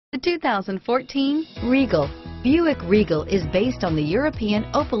The 2014 Regal. Buick Regal is based on the European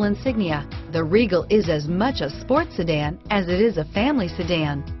Opel Insignia. The Regal is as much a sports sedan as it is a family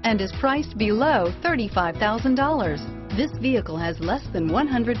sedan and is priced below $35,000. This vehicle has less than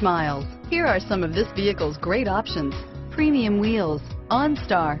 100 miles. Here are some of this vehicle's great options: premium wheels,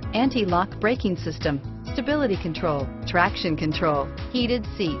 OnStar, anti-lock braking system, stability control, traction control, heated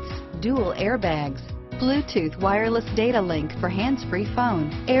seats, dual airbags, Bluetooth wireless data link for hands-free phone,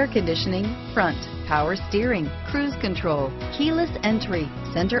 air conditioning, front, power steering, cruise control, keyless entry,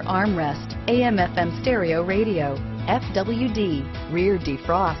 center armrest, AM/FM stereo radio, FWD, rear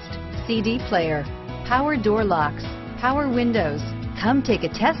defrost, CD player, power door locks, power windows. Come take a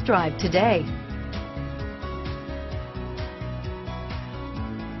test drive today.